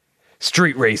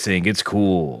street racing. It's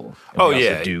cool. And we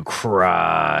also do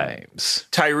crimes.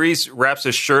 Tyrese wraps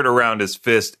a shirt around his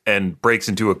fist and breaks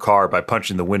into a car by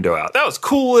punching the window out. That was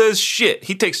cool as shit.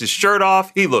 He takes his shirt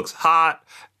off. He looks hot.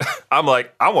 I'm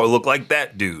like, I want to look like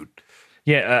that dude.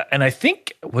 Yeah, and I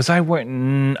think I was not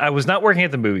working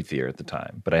at the movie theater at the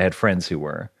time, but I had friends who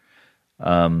were.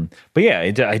 But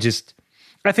yeah,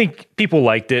 I think people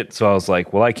liked it, so I was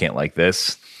like, well, I can't like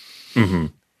this. Mm-hmm.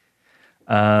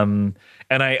 And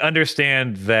I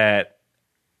understand that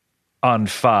on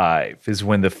 5 is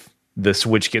when the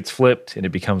switch gets flipped and it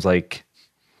becomes like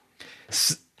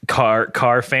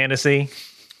car fantasy.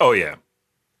 Oh yeah.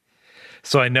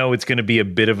 So I know it's going to be a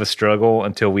bit of a struggle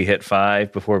until we hit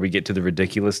 5 before we get to the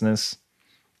ridiculousness.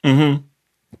 Mm-hmm.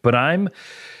 But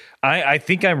I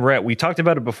think I'm ready. We talked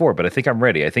about it before, but I think I'm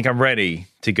ready. I think I'm ready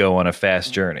to go on a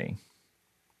fast journey.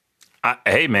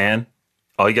 Hey man,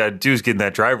 all you gotta do is get in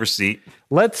that driver's seat.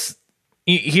 Let's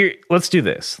do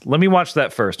this. Let me watch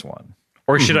that first one.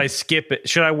 Or should I skip it?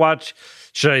 Should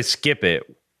I skip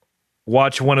it?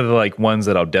 Watch one of the like ones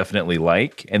that I'll definitely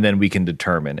like, and then we can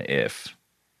determine if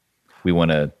we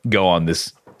want to go on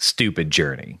this stupid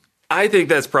journey. I think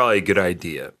that's probably a good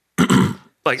idea.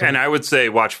 And I would say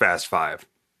watch Fast 5.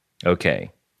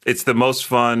 Okay. It's the most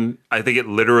fun. I think it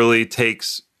literally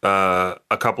takes a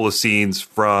couple of scenes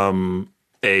from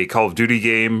a Call of Duty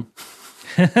game.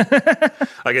 I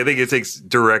think it takes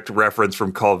direct reference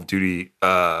from Call of Duty.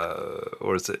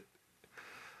 What is it?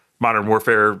 Modern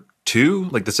Warfare 2,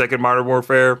 like the second Modern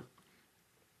Warfare,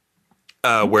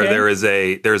 where there's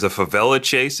a favela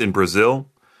chase in Brazil,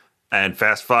 and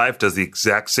Fast 5 does the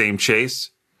exact same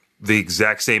chase, the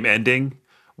exact same ending,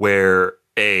 where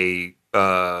a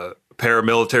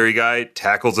paramilitary guy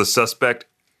tackles a suspect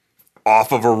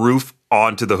off of a roof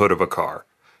onto the hood of a car.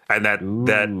 And that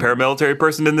paramilitary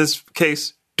person in this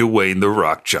case, Dwayne The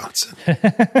Rock Johnson.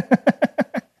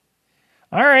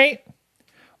 All right.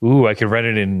 Ooh, I could rent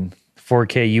it in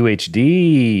 4K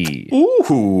UHD.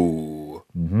 Ooh.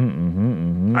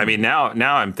 I mean, now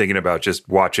I'm thinking about just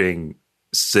watching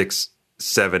 6,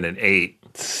 7, and 8.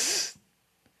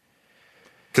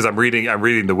 Because I'm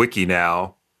reading the wiki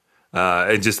now,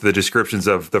 and just the descriptions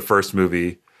of the first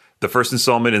movie. The first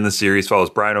installment in the series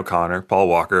follows Brian O'Connor, Paul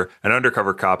Walker, an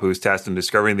undercover cop who is tasked in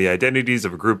discovering the identities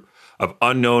of a group of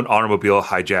unknown automobile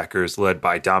hijackers led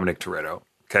by Dominic Toretto.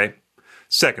 Okay.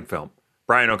 Second film,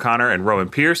 Brian O'Connor and Roman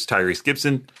Pierce, Tyrese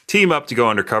Gibson, team up to go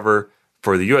undercover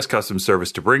for the U.S. Customs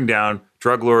Service to bring down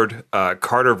drug lord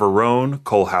Carter Verone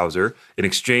Kohlhauser in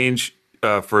exchange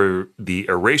for the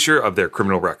erasure of their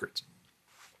criminal records.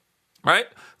 Right?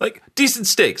 Like, decent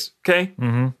stakes, okay?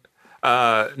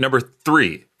 Mm-hmm. Number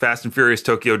 3, Fast and Furious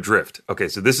Tokyo Drift. Okay,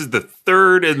 so this is the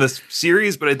third in the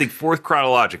series, but I think fourth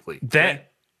chronologically.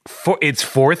 It's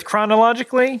fourth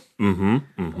chronologically? Mm-hmm.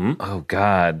 Mm-hmm. Oh,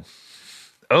 God.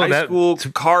 High school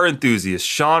car enthusiast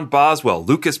Sean Boswell,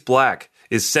 Lucas Black,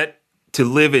 is set to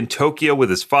live in Tokyo with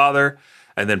his father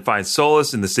and then find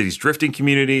solace in the city's drifting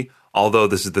community. Although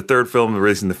this is the third film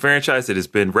released in the franchise, it has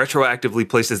been retroactively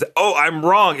placed as... Oh, I'm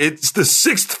wrong. It's the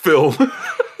sixth film.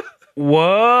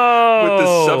 Whoa. With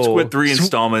the subsequent 3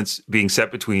 installments being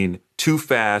set between Too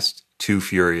Fast, Too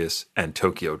Furious, and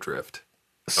Tokyo Drift.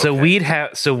 So we'd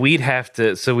have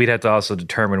to also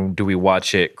determine, do we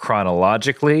watch it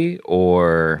chronologically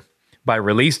or by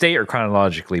release date, or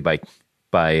chronologically by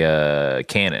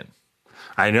canon?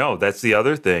 I know, that's the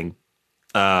other thing.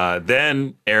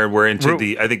 Then, Aaron, we're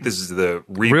into I think this is the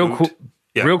reboot.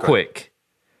 Real quick.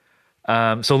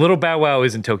 So Little Bow Wow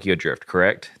is in Tokyo Drift,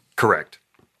 correct? Correct.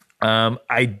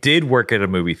 I did work at a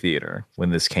movie theater when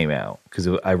this came out, because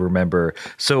I remember.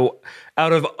 So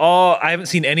out of all, I haven't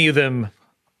seen any of them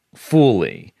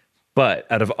fully, but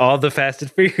out of all the Fast and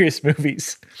Furious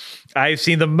movies, I've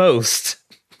seen the most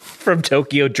from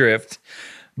Tokyo Drift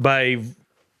by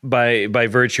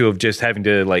virtue of just having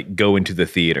to like go into the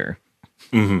theater.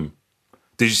 Mm-hmm.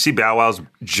 Did you see Bow Wow's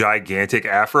gigantic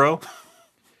afro?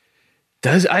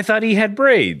 I thought he had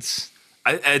braids.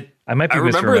 I might be. I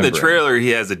remember in the trailer he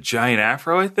has a giant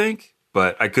afro, I think,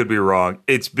 but I could be wrong.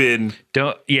 It's been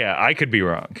I could be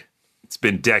wrong. It's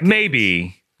been decades.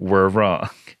 Maybe we're wrong.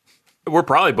 We're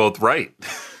probably both right.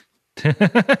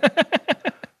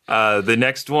 The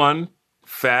next one,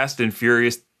 Fast and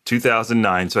Furious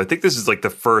 2009. So I think this is like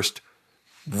the first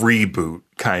reboot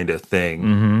kind of thing.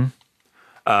 Mm-hmm.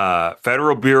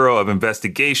 Federal Bureau of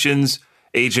Investigations,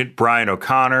 Agent Brian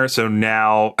O'Connor. So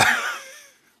now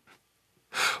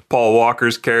Paul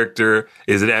Walker's character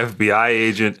is an FBI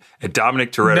agent, and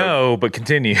Dominic Toretto. No, but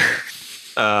continue.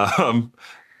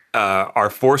 Are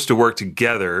forced to work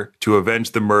together to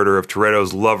avenge the murder of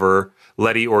Toretto's lover,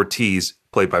 Letty Ortiz,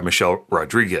 played by Michelle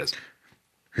Rodriguez,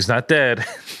 who's not dead,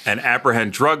 and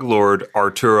apprehend drug lord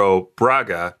Arturo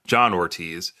Braga, John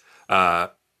Ortiz.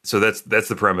 So that's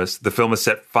the premise. The film is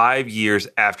set 5 years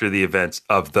after the events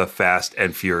of the Fast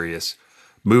and Furious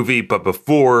movie, but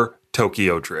before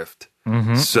Tokyo Drift.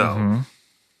 Mm-hmm,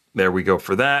 There we go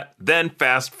for that. Then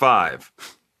Fast 5.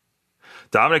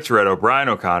 Dominic Toretto, Brian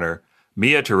O'Connor,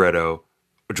 Mia Toretto,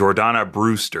 Jordana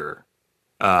Brewster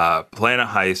plan a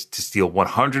heist to steal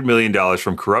 $100 million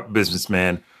from corrupt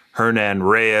businessman Hernan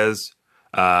Reyes,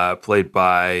 played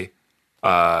by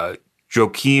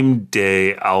Joaquim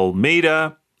de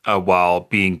Almeida, while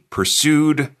being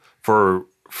pursued for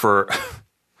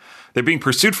they're being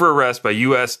pursued for arrest by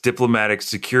U.S. Diplomatic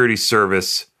Security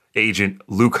Service agent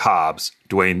Luke Hobbs,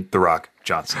 Dwayne "The Rock"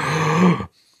 Johnson.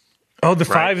 Oh,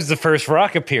 5 is the first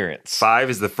Rock appearance.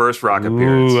 5 is the first Rock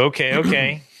appearance. Ooh,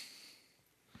 okay.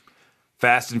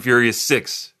 Fast and Furious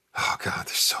 6. Oh, God,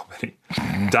 there's so many.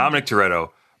 Dominic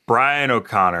Toretto, Brian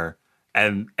O'Connor,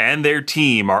 and their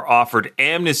team are offered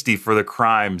amnesty for the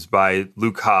crimes by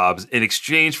Luke Hobbs in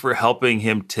exchange for helping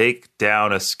him take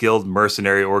down a skilled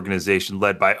mercenary organization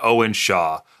led by Owen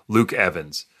Shaw, Luke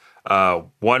Evans,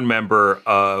 one member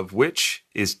of which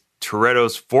is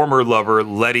Toretto's former lover,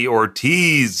 Letty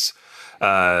Ortiz.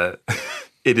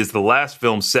 It is the last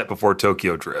film set before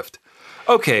Tokyo Drift.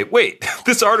 Okay, wait.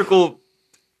 This article...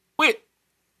 Wait.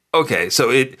 Okay,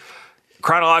 so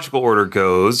chronological order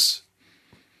goes...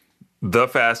 The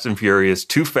Fast and Furious,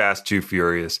 Too Fast, Too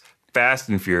Furious, Fast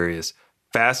and Furious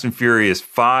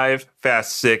 5,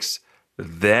 Fast 6,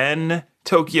 then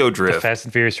Tokyo Drift. The Fast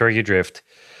and Furious Tokyo Drift.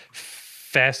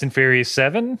 Fast and Furious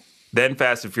 7? Then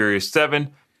Fast and Furious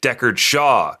 7, Deckard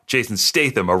Shaw, Jason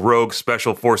Statham, a rogue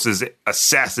special forces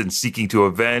assassin seeking to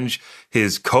avenge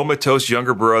his comatose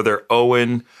younger brother,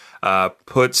 Owen,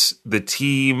 puts the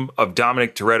team of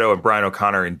Dominic Toretto and Brian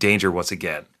O'Connor in danger once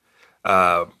again.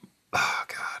 Oh, God.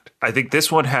 I think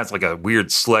this one has like a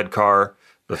weird sled car.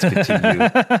 Let's continue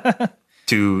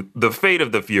to the fate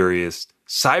of the Furious.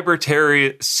 Cyber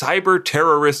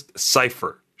terrorist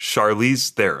Cypher, Charlize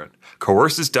Theron,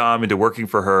 coerces Dom into working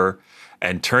for her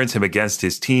and turns him against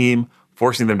his team,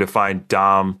 forcing them to find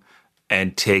Dom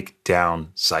and take down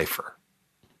Cypher.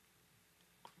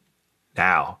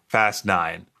 Now, Fast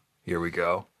 9. Here we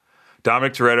go.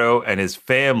 Dominic Toretto and his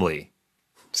family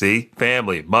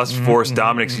must force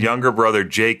Dominic's younger brother,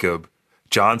 Jacob,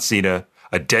 John Cena,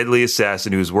 a deadly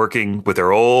assassin who's working with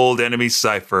their old enemy,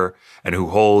 Cypher, and who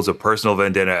holds a personal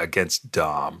vendetta against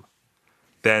Dom.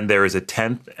 Then there is a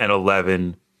 10th and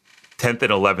 11th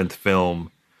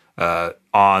film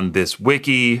on this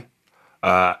wiki,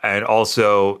 and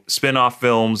also spin-off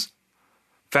films.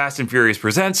 Fast and Furious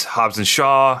presents Hobbs and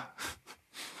Shaw,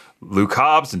 Luke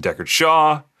Hobbs and Deckard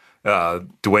Shaw,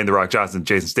 Dwayne "The Rock" Johnson,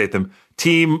 Jason Statham,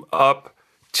 team up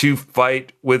to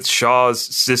fight with Shaw's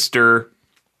sister,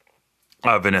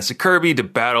 Vanessa Kirby to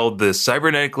battle the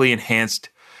cybernetically enhanced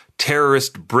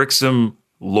terrorist Brixham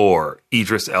Lore,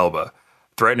 Idris Elba,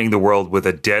 threatening the world with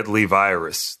a deadly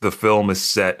virus. The film is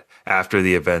set after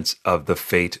the events of The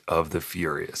Fate of the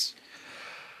Furious.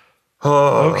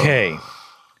 Okay.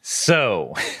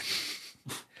 So,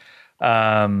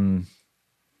 yeah,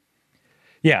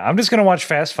 I'm just going to watch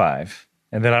Fast 5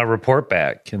 and then I'll report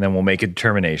back and then we'll make a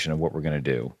determination of what we're going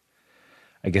to do.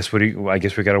 I guess we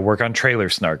got to work on Trailer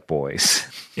Snark Boys.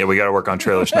 Yeah, we got to work on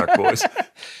Trailer Snark Boys.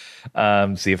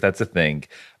 See if that's a thing.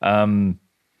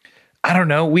 I don't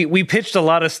know. We pitched a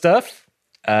lot of stuff.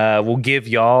 We'll give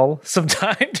y'all some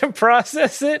time to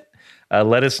process it.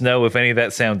 Let us know if any of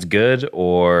that sounds good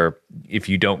or if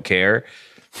you don't care.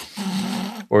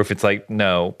 Or if it's like,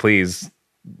 no, please,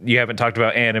 you haven't talked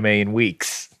about anime in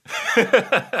weeks.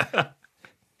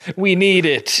 We need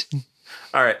it.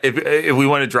 All right, if we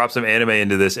want to drop some anime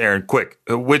into this, Aaron, quick,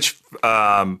 which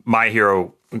My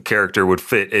Hero character would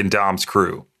fit in Dom's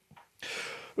crew?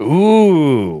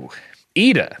 Ooh,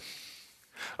 Ida.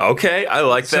 Okay, I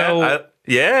like So, that.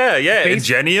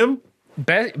 Ingenium.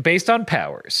 Based on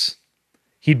powers,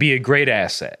 he'd be a great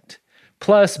asset.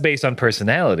 Plus, based on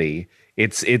personality,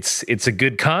 it's a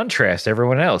good contrast to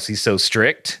everyone else. He's so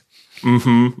strict.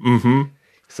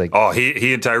 It's like, Oh,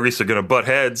 he and Tyrese are going to butt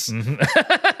heads.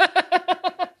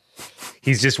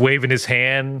 he's just waving his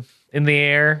hand in the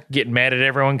air, getting mad at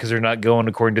everyone because they're not going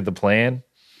according to the plan.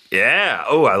 Yeah.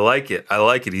 Oh, I like it.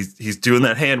 He's doing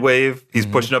that hand wave. He's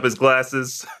pushing up his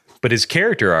glasses. But his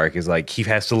character arc is like he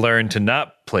has to learn to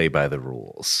not play by the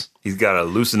rules. He's got to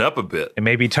loosen up a bit. And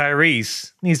maybe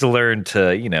Tyrese needs to learn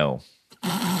to,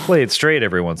 play it straight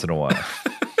every once in a while.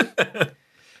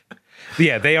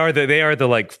 Yeah, they are the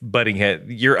like butting head.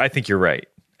 I think you're right.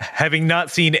 Having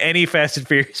not seen any Fast and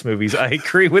Furious movies, I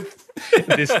agree with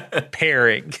this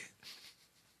pairing.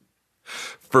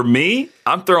 For me,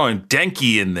 I'm throwing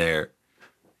Denki in there.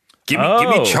 Give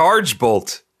me Charge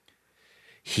Bolt.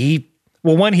 He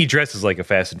dresses like a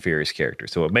Fast and Furious character,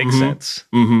 so it makes sense.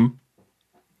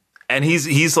 And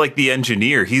he's like the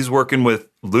engineer. He's working with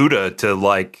Luda to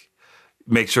like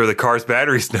make sure the car's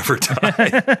batteries never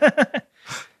die.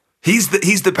 He's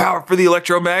the power for the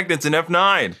electromagnets in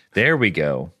F9. There we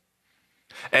go.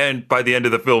 And by the end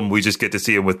of the film, we just get to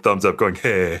see him with thumbs up going,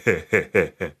 hey, hey, hey,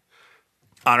 hey, hey.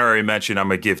 Honorary mention I'm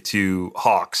going to give to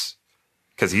Hawks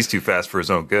because he's too fast for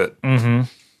his own good.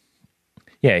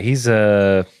 Yeah, he's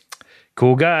a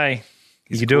cool guy.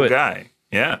 He's a cool guy.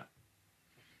 Yeah.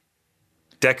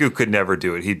 Deku could never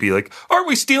do it. He'd be like, "Aren't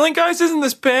we stealing, guys? Isn't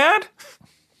this bad?"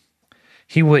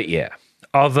 He would, yeah.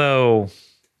 Although,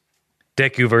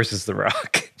 Deku versus The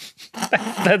Rock.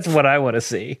 That's what I want to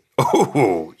see.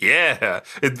 Oh, yeah.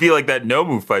 It'd be like that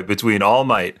Nomu fight between All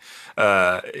Might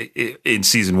in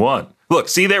season 1. Look,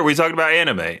 see there, we talked about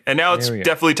anime, and now it's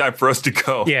definitely time for us to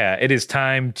go. Yeah, it is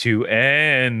time to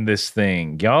end this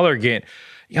thing. Y'all are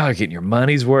getting your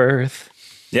money's worth.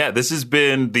 Yeah, this has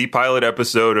been the pilot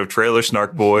episode of Trailer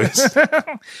Snark Boys.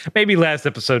 Maybe last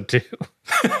episode too.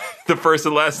 The first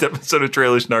and last episode of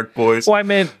Trailer Snark Boys. Well, I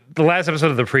meant the last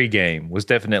episode of the pregame was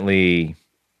definitely...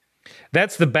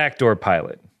 That's the backdoor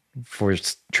pilot for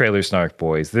Trailer Snark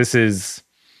Boys. This is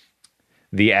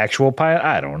the actual pilot?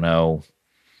 I don't know.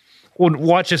 Well,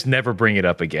 watch us never bring it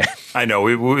up again. I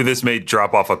know. This may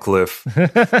drop off a cliff.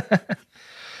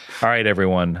 All right,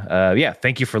 everyone.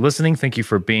 Thank you for listening. Thank you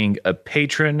for being a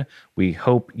patron. We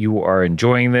hope you are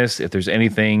enjoying this. If there's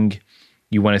anything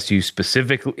you want us to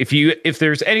specifically, if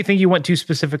there's anything you want to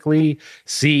specifically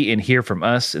see and hear from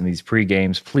us in these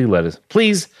pre-games,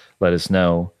 please let us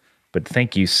know. But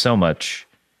thank you so much.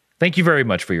 Thank you very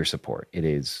much for your support. It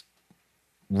is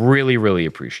really, really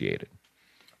appreciated.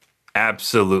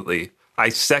 Absolutely. I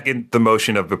second the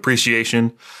motion of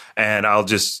appreciation, and I'll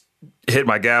just hit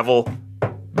my gavel.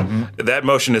 That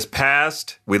motion is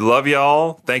passed. We love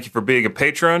y'all. Thank you for being a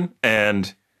patron,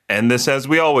 and this as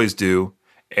we always do.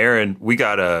 Aaron, we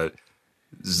gotta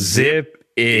zip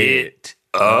it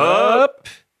up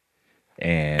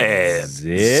and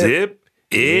zip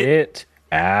it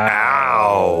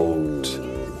out.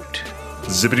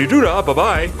 Zippity doo dah. Bye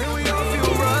bye.